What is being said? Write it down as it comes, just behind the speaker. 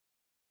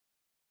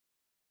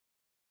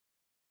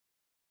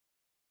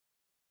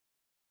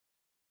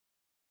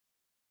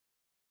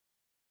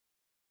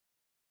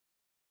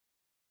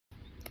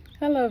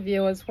Hello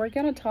viewers, we're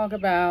going to talk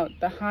about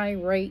the high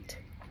rate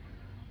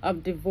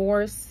of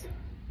divorce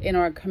in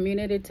our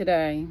community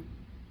today.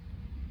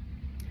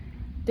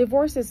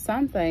 Divorce is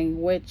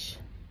something which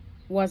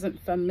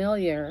wasn't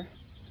familiar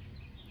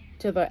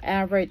to the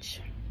average,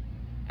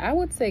 I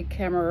would say,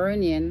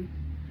 Cameroonian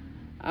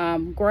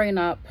growing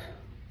up,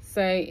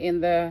 say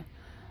in the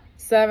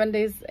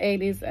 70s,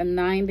 80s, and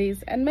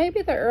 90s, and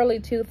maybe the early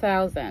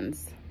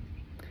 2000s.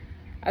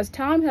 As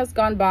time has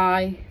gone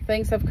by,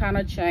 things have kind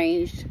of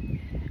changed,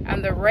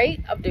 and the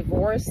rate of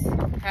divorce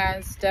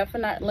has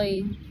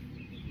definitely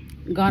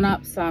gone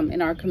up some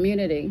in our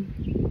community.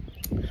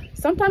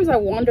 Sometimes I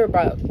wonder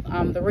about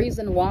the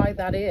reason why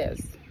that is.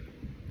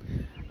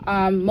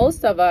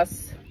 Most of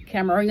us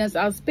Cameroonians,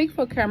 I'll speak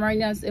for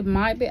Cameroonians, it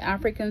might be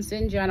Africans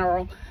in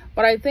general,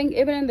 but I think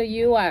even in the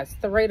US,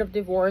 the rate of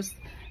divorce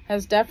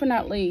has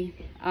definitely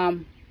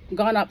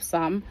gone up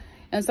some.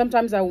 And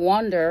sometimes I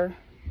wonder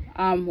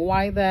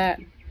why that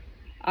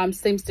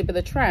seems to be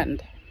the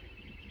trend.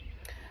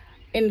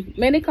 In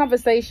many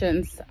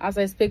conversations, as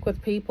I speak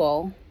with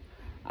people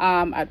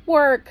at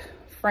work,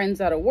 friends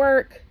at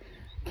work,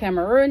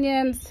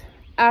 Cameroonians,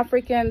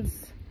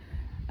 Africans,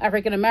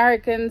 African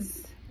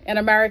Americans, and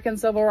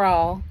Americans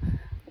overall,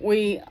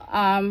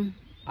 I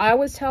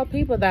always tell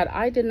people that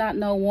I did not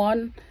know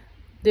one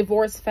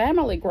divorced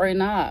family growing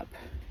up.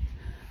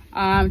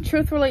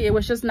 Truthfully, it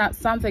was just not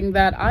something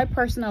that I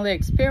personally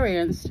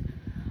experienced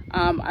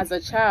as a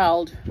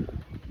child,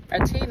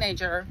 a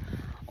teenager,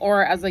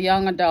 or as a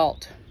young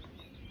adult.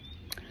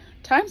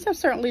 Times have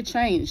certainly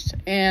changed,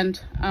 and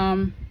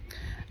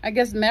I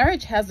guess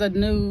marriage has a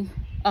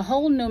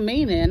whole new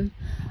meaning,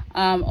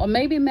 or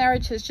maybe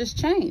marriage has just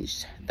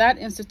changed. That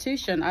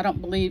institution, I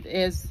don't believe,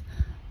 is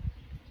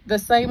the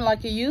same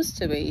like it used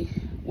to be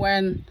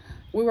when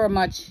we were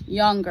much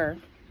younger.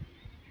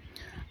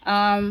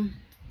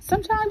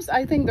 Sometimes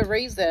I think the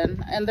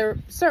reason, and there are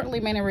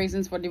certainly many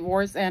reasons for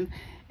divorce, and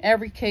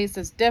every case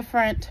is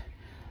different.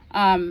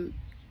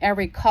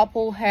 Every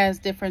couple has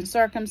different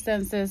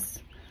circumstances.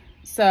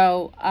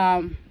 So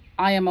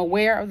I am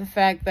aware of the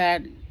fact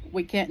that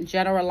we can't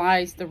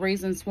generalize the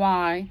reasons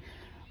why,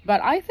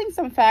 but I think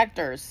some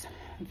factors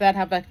that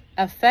have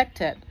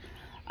affected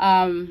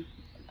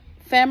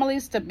family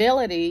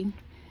stability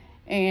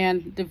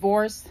and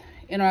divorce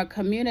in our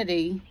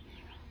community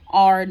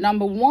are,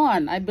 number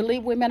one, I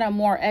believe women are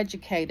more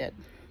educated.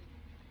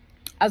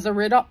 As a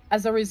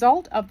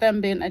result of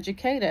them being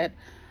educated,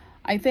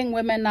 I think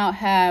women now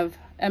have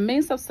a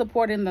means of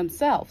supporting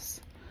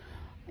themselves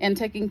and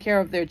taking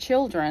care of their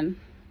children.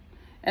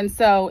 And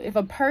so if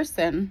a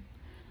person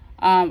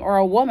or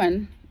a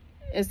woman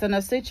is in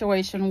a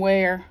situation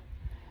where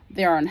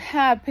they're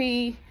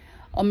unhappy,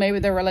 or maybe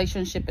their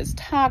relationship is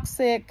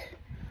toxic,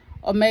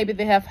 or maybe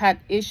they have had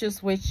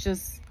issues which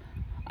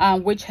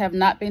have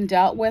not been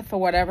dealt with for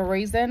whatever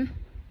reason,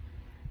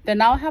 they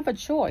now have a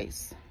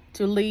choice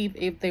to leave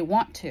if they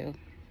want to.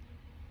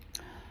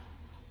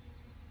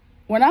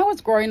 When I was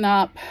growing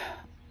up,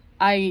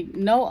 I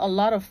know a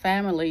lot of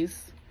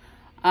families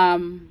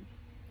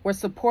were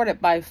supported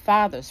by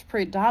fathers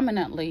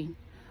predominantly.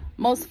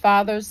 Most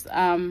fathers,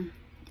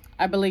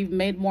 I believe,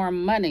 made more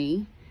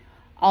money.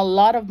 A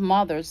lot of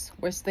mothers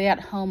were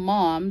stay-at-home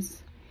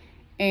moms,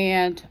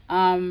 and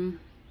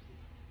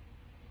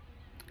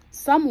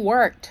some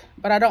worked,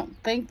 but I don't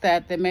think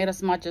that they made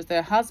as much as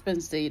their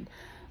husbands did.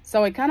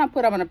 So it kind of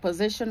put them in a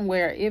position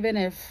where even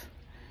if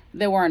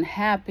they weren't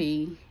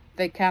happy,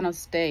 they kind of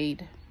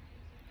stayed.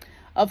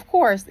 Of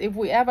course, if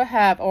we ever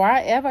have, or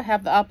I ever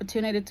have the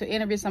opportunity to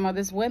interview some of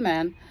these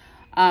women,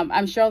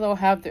 I'm sure they'll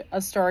have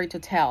a story to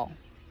tell.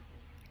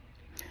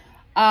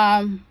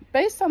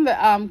 Based on the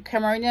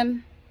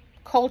Cameroonian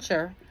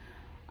culture,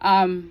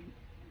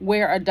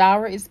 where a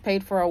dowry is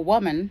paid for a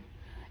woman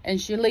and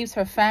she leaves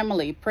her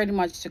family pretty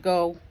much to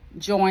go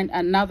join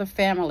another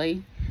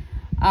family,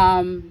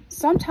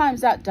 sometimes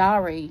that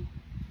dowry,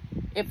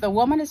 if the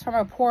woman is from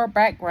a poor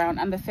background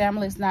and the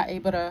family is not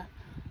able to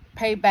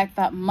pay back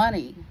that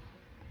money,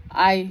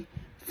 I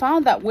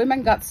found that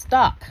women got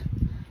stuck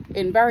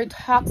in very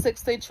toxic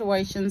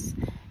situations,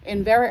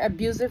 in very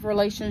abusive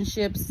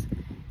relationships,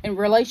 in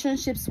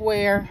relationships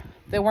where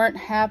they weren't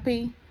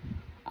happy,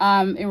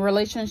 in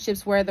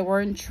relationships where they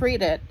weren't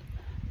treated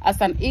as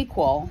an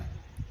equal,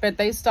 but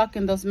they stuck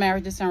in those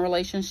marriages and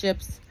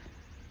relationships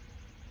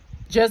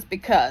just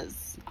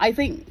because. I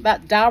think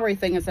that dowry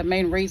thing is the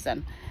main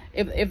reason.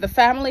 If the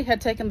family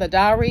had taken the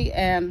dowry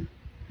and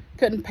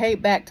couldn't pay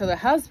back to the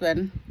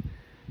husband,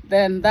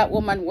 then that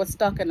woman was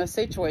stuck in a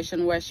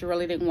situation where she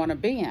really didn't want to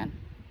be in.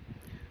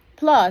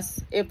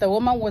 Plus, if the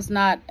woman was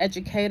not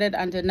educated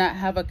and did not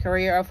have a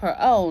career of her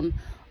own,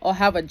 or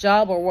have a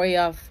job or way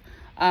of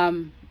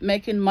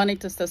making money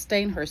to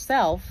sustain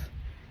herself,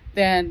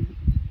 then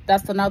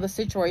that's another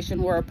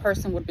situation where a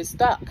person would be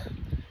stuck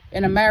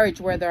in a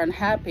marriage where they're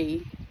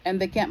unhappy and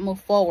they can't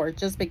move forward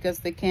just because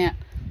they can't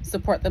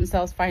support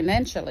themselves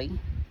financially.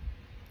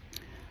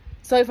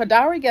 So if a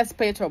dowry gets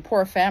paid to a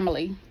poor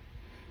family,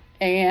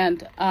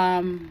 and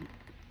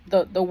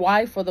the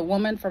wife or the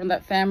woman from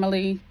that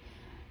family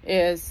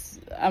is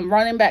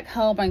running back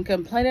home and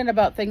complaining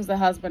about things the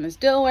husband is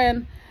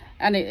doing.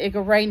 And it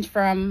could range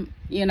from,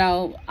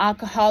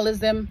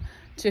 alcoholism,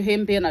 to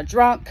him being a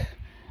drunk,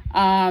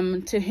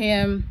 to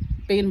him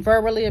being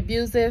verbally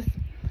abusive.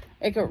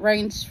 It could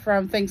range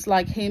from things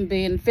like him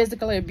being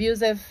physically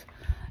abusive,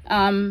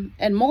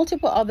 and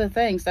multiple other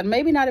things, and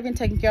maybe not even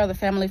taking care of the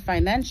family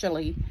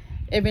financially,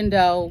 even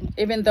though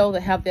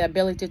they have the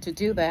ability to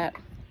do that.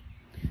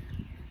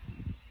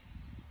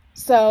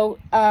 So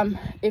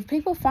if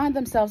people find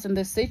themselves in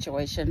these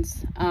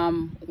situations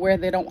where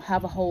they don't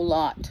have a whole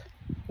lot,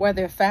 where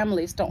their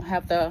families don't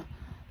have the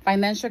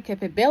financial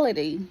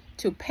capability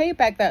to pay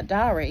back that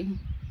dowry,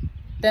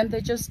 then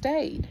they just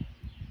stayed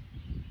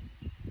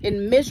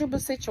in miserable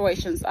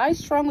situations. I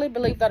strongly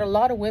believe that a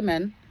lot of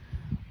women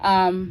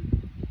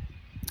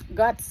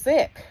got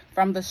sick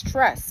from the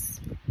stress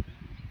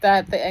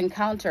that they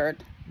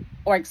encountered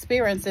or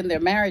experienced in their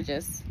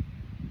marriages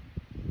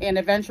and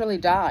eventually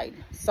died.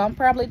 Some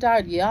probably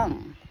died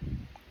young.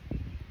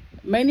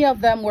 Many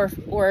of them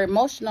were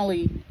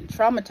emotionally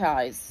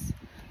traumatized.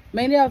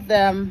 Many of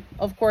them,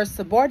 of course,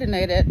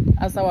 subordinated,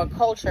 as our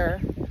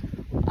culture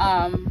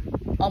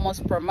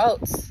almost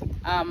promotes.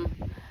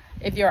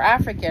 If you're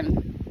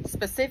African,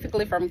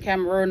 specifically from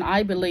Cameroon,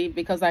 I believe,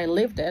 because I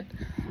lived it,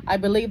 I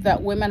believe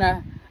that women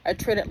are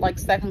treated like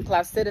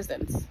second-class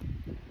citizens.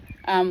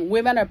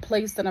 Women are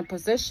placed in a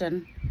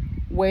position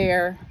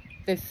where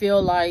they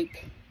feel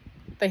like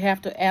they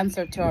have to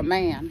answer to a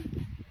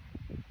man.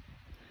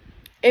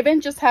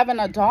 Even just having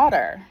a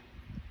daughter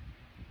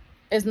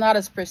is not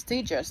as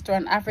prestigious to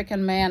an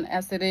African man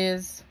as it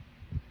is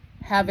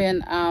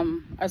having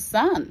a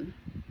son.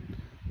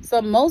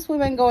 So most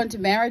women go into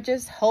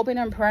marriages hoping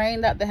and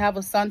praying that they have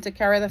a son to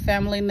carry the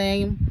family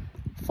name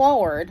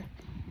forward.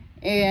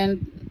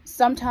 And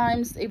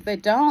sometimes if they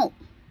don't,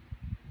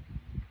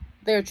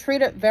 they're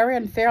treated very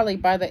unfairly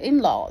by the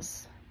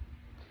in-laws.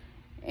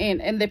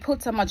 And they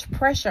put so much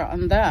pressure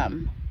on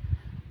them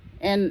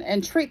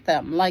and treat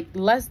them like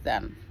less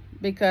than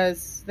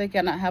because they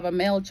cannot have a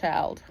male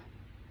child.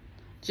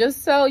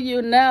 Just so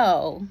you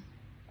know,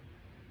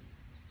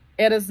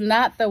 it is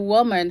not the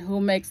woman who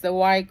makes the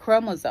Y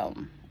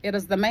chromosome. It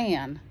is the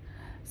man.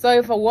 So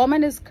if a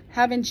woman is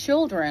having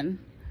children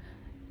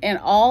and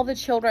all the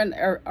children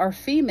are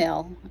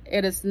female,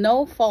 it is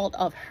no fault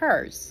of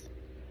hers.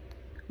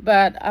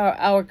 But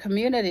our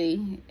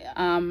community,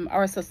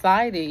 our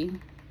society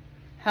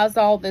has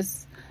all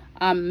this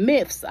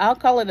myths. I'll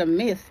call it a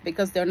myth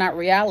because they're not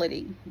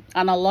reality.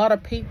 And a lot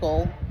of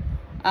people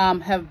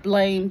have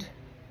blamed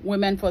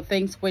women for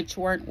things which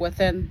weren't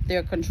within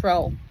their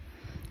control.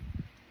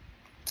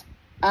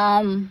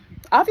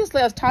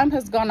 Obviously, as time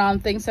has gone on,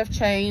 things have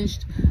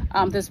changed.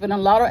 There's been a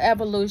lot of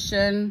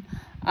evolution.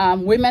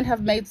 Women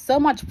have made so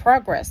much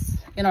progress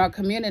in our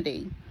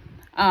community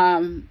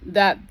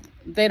that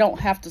they don't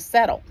have to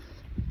settle.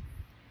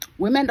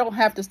 Women don't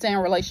have to stay in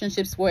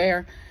relationships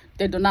where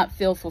they do not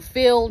feel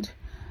fulfilled.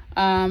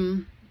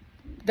 They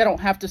don't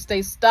have to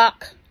stay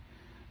stuck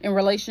in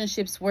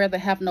relationships where they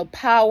have no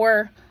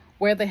power,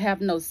 where they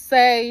have no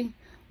say,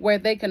 where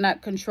they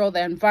cannot control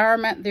the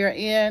environment they're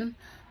in.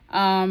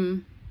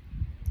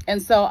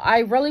 And so I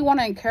really want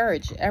to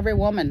encourage every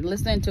woman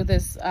listening to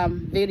this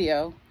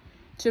video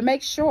to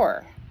make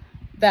sure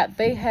that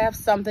they have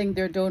something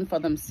they're doing for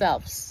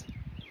themselves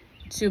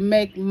to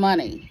make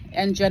money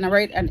and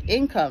generate an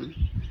income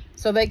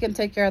so they can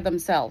take care of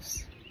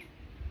themselves.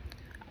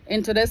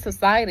 In today's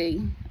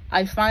society,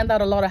 I find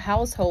that a lot of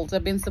households are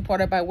being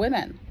supported by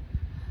women.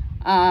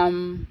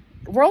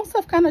 Roles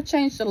have kind of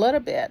changed a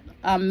little bit.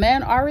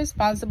 Men are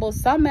responsible.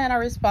 Some men are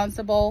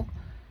responsible,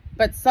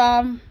 but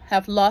some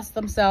have lost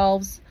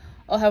themselves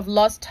or have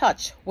lost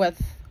touch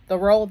with the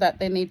role that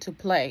they need to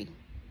play.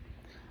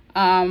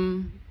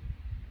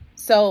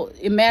 So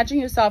imagine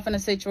yourself in a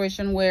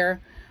situation where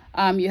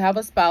you have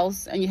a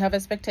spouse and you have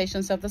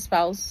expectations of the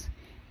spouse,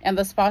 and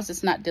the spouse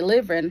is not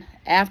delivering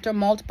after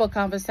multiple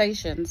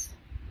conversations.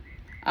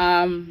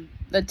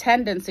 The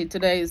tendency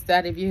today is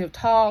that if you have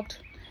talked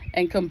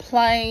and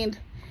complained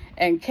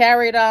and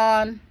carried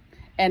on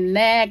and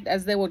nagged,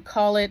 as they would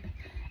call it,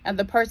 and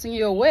the person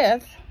you're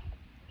with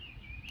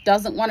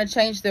doesn't want to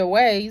change their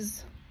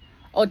ways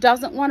or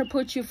doesn't want to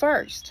put you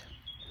first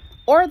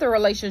or the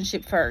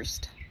relationship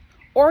first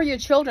or your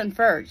children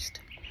first,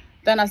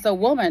 then as a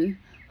woman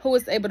who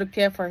is able to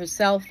care for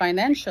herself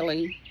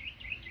financially,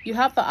 you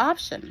have the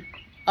option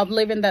of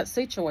leaving that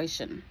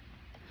situation.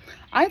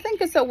 I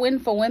think it's a win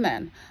for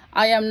women.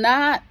 I am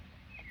not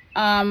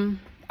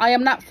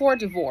for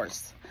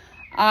divorce.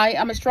 I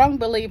am a strong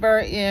believer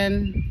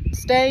in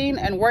staying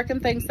and working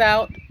things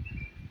out,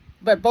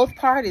 but both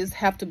parties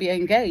have to be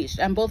engaged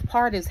and both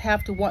parties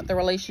have to want the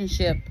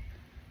relationship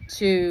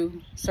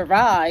to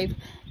survive,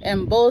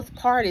 and both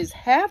parties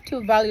have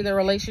to value the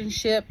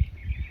relationship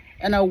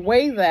in a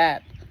way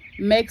that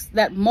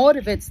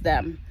motivates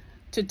them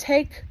to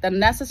take the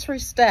necessary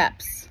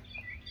steps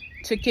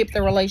to keep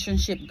the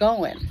relationship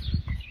going.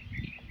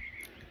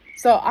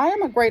 So I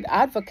am a great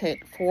advocate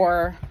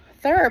for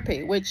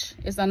therapy, which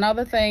is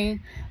another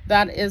thing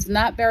that is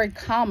not very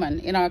common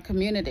in our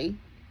community.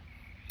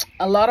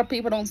 A lot of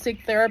people don't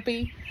seek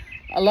therapy.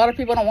 A lot of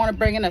people don't want to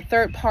bring in a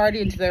third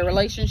party into their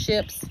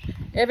relationships,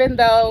 even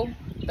though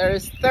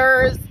there's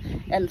thirds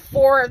and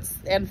fourths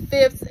and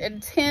fifths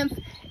and tenths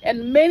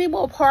and many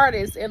more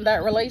parties in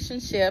that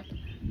relationship.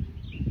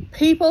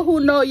 People who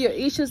know your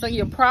issues and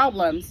your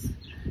problems.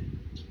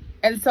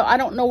 And so I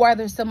don't know why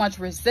there's so much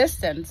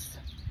resistance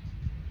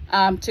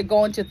to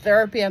go into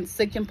therapy and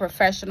seeking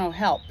professional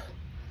help.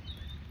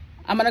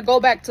 I'm going to go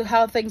back to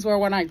how things were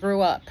when I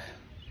grew up.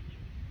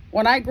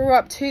 When I grew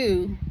up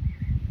too,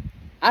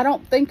 I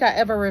don't think I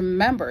ever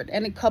remembered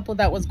any couple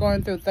that was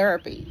going through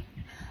therapy.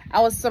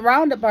 I was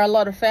surrounded by a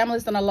lot of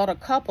families and a lot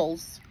of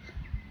couples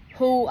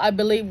who I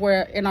believe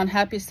were in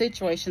unhappy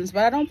situations,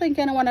 but I don't think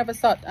anyone ever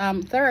sought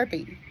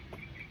therapy.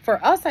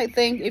 For us, I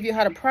think if you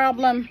had a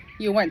problem,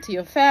 you went to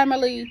your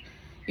family,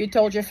 you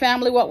told your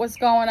family what was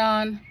going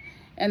on,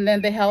 and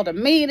then they held a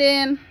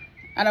meeting.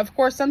 And of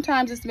course,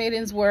 sometimes these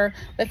meetings were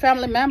the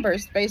family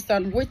members, based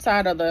on which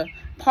side of the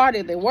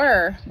party they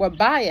were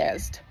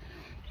biased.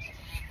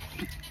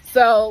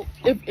 So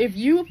if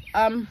you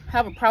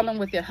have a problem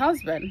with your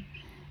husband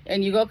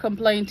and you go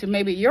complain to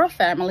maybe your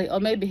family or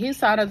maybe his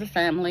side of the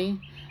family,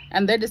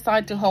 and they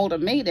decide to hold a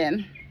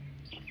meeting,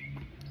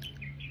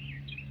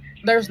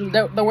 there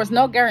was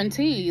no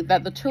guarantee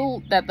that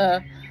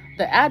the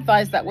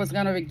advice that was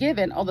going to be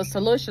given or the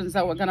solutions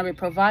that were going to be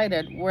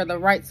provided were the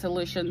right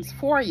solutions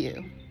for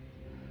you.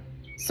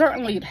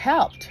 Certainly it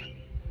helped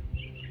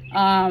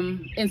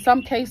in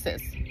some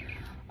cases.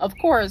 Of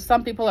course,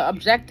 some people are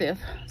objective,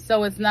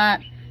 so it's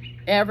not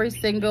every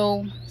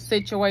single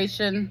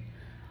situation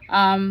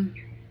that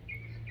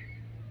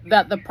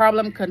the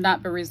problem could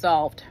not be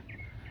resolved.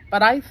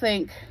 But I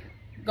think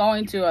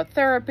going to a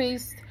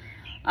therapist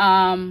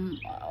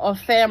or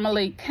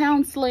family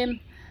counseling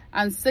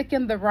and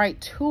seeking the right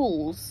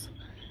tools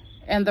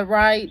and the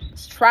right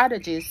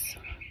strategies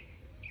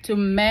to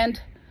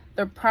mend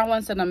the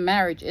problems in a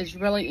marriage is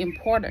really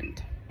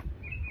important.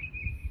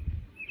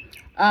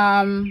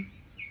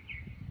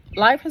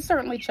 Life has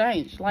certainly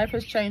changed. Life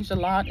has changed a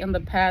lot in the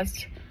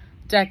past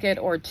decade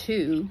or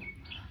two.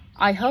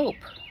 I hope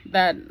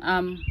that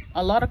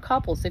a lot of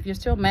couples, if you're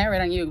still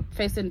married and you're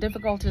facing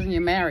difficulties in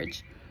your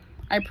marriage,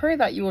 I pray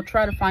that you will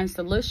try to find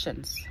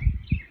solutions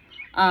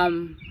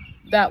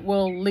that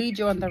will lead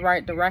you in the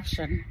right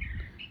direction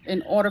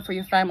in order for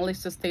your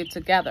families to stay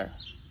together.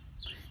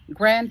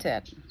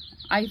 Granted,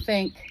 I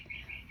think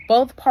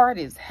both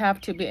parties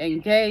have to be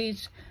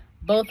engaged.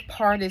 Both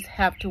parties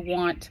have to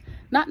want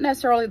not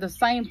necessarily the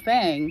same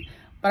thing,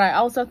 but I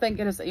also think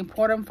it is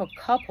important for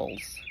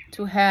couples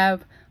to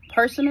have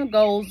personal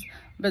goals,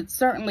 but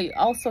certainly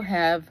also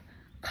have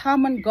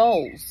common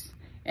goals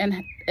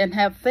and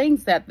have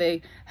things that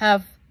they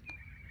have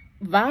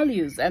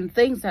values and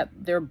things that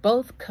they're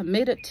both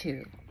committed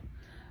to.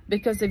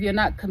 Because if you're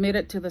not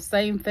committed to the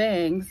same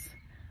things,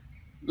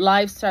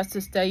 life starts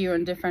to steer you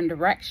in different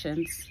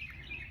directions.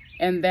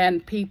 And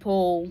then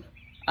people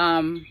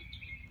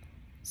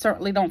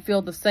certainly don't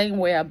feel the same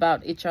way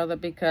about each other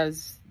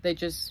because they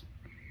just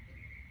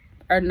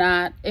are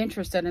not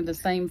interested in the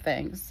same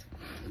things.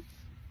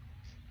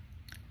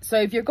 So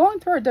if you're going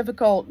through a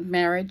difficult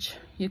marriage,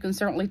 you can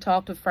certainly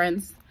talk to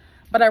friends.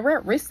 But I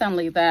read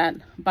recently that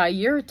by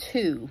year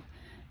 2,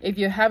 if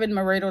you're having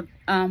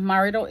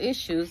marital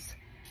issues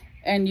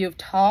and you've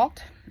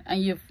talked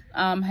and you've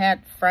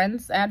had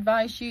friends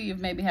advise you, you've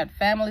maybe had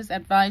families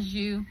advise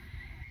you,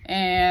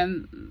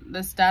 and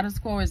the status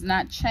quo is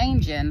not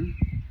changing,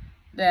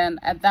 then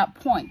at that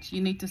point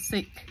you need to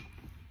seek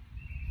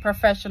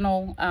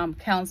professional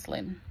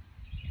counseling.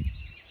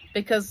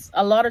 Because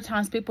a lot of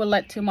times people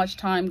let too much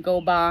time go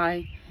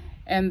by,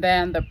 and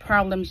then the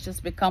problems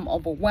just become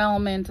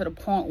overwhelming to the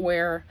point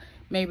where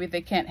maybe they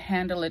can't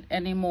handle it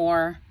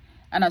anymore.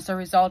 And as a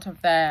result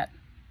of that,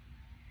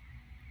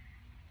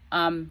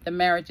 the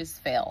marriages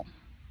fail.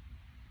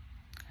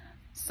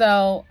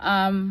 So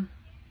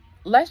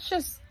let's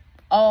just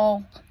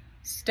all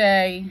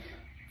stay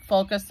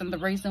focused on the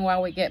reason why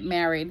we get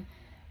married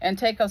and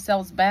take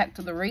ourselves back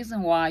to the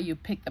reason why you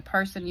pick the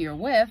person you're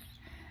with.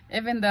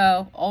 Even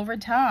though over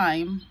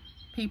time,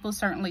 people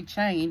certainly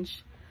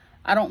change.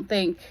 I don't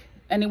think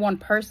any one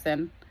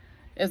person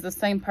is the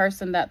same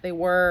person that they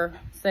were,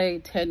 say,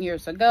 10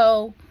 years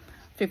ago,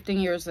 15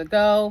 years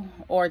ago,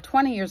 or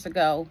 20 years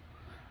ago.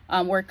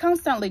 We're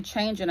constantly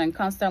changing and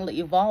constantly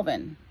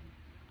evolving.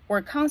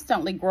 We're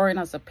constantly growing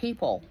as a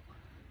people.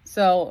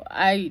 So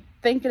I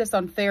think it is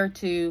unfair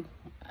to,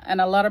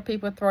 and a lot of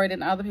people throw it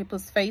in other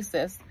people's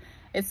faces,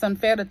 it's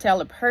unfair to tell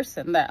a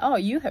person that, oh,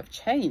 you have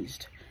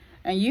changed.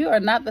 And you are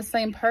not the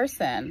same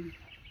person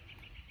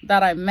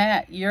that I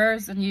met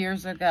years and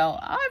years ago.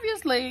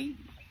 Obviously,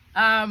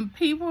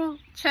 people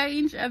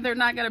change and they're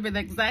not going to be the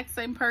exact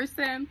same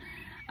person.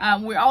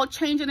 We're all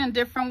changing in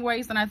different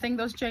ways. And I think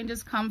those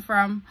changes come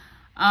from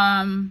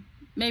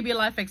maybe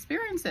life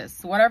experiences.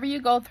 Whatever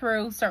you go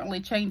through certainly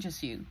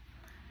changes you.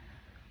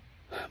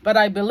 But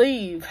I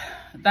believe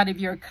that if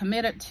you're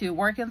committed to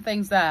working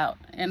things out,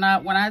 and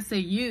when I say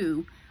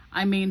you,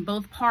 I mean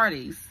both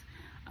parties,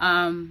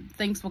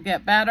 things will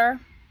get better.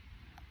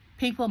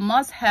 People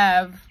must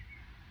have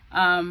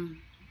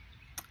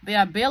the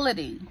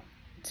ability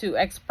to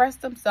express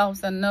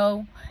themselves and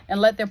know and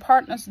let their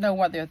partners know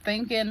what they're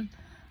thinking.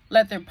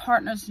 Let their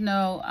partners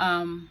know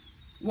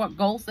what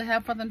goals they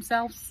have for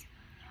themselves.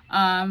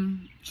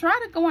 Try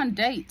to go on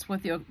dates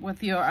with your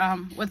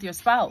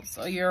spouse,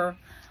 or your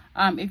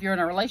if you're in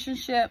a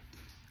relationship.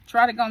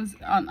 Try to go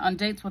on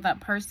dates with that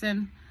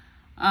person.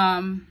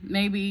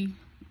 Maybe,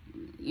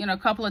 you know, a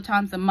couple of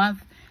times a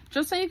month,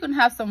 just so you can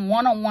have some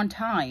one-on-one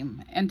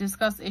time and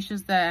discuss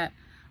issues that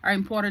are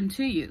important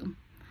to you.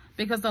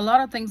 Because a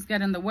lot of things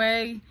get in the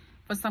way.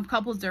 For some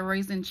couples, they're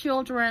raising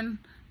children.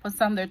 For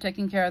some, they're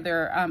taking care of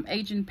their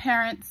aging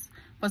parents.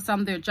 For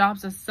some, their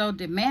jobs are so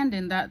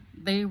demanding that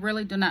they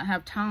really do not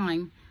have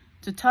time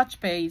to touch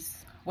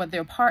base with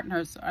their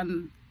partners,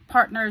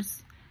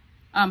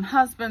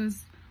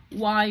 husbands,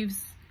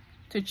 wives,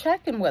 to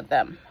check in with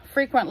them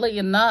frequently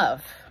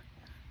enough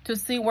to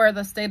see where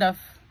the state of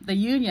the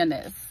union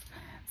is.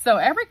 So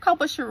every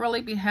couple should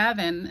really be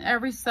having,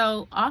 every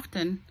so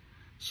often,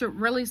 should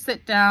really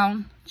sit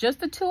down, just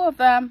the two of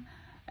them,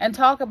 and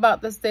talk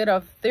about the state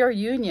of their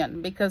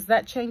union, because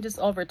that changes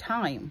over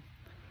time.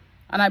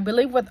 And I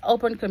believe with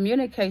open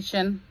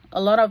communication,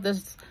 a lot of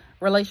these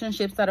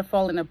relationships that are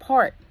falling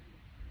apart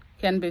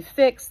can be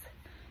fixed,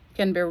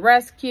 can be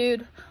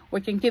rescued.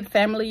 We can keep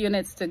family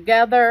units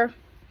together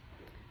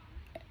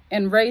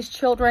and raise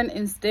children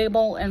in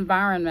stable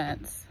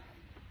environments.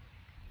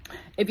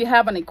 If you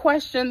have any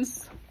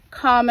questions,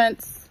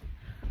 comments,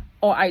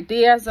 or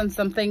ideas on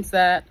some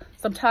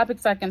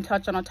topics I can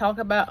touch on or talk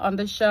about on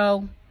the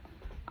show,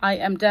 I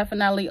am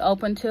definitely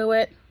open to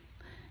it.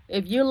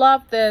 If you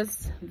love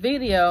this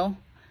video,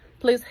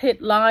 please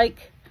hit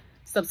like,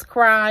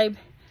 subscribe,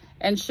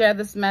 and share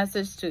this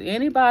message to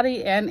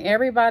anybody and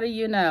everybody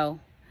you know.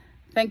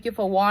 Thank you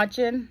for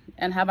watching,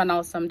 and have an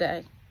awesome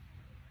day.